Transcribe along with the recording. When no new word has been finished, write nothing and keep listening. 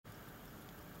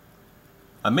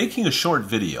I'm making a short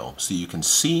video so you can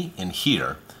see and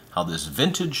hear how this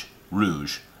vintage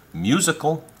Reuge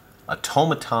musical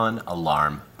automaton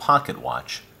alarm pocket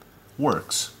watch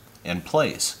works and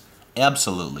plays.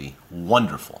 Absolutely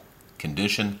wonderful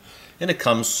condition, and it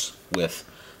comes with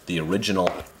the original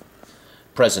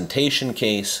presentation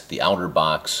case, the outer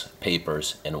box,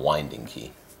 papers, and winding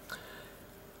key.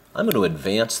 I'm going to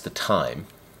advance the time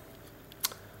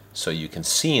so you can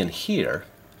see and hear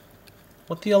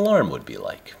what the alarm would be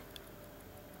like.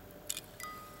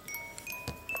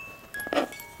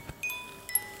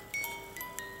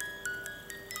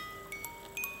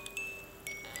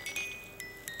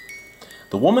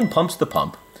 The woman pumps the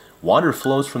pump. Water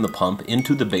flows from the pump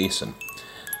into the basin.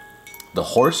 The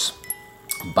horse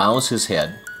bows his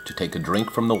head to take a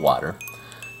drink from the water,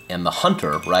 and the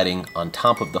hunter riding on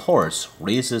top of the horse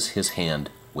raises his hand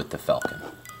with the falcon.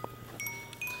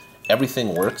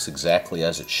 Everything works exactly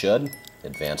as it should.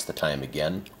 Advance the time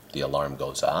again. The alarm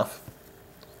goes off.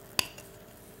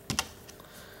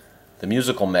 The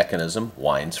musical mechanism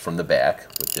winds from the back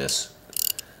with this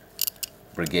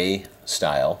Reuge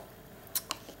style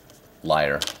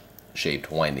lyre-shaped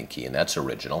winding key, and that's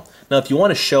original. Now, if you want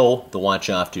to show the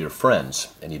watch off to your friends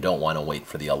and you don't want to wait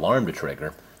for the alarm to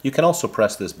trigger, you can also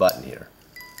press this button here.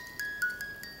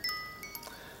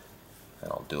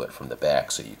 And I'll do it from the back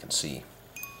so you can see.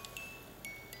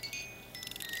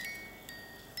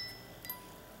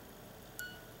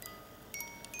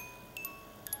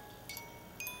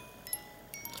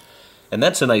 And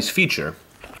that's a nice feature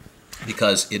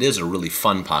because it is a really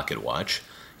fun pocket watch,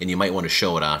 and you might want to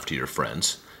show it off to your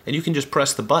friends. And you can just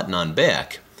press the button on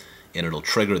back and it'll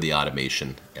trigger the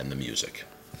automation and the music.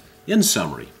 In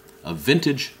summary, a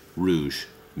vintage Reuge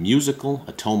musical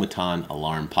automaton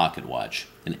alarm pocket watch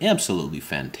in absolutely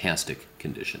fantastic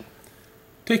condition.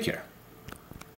 Take care.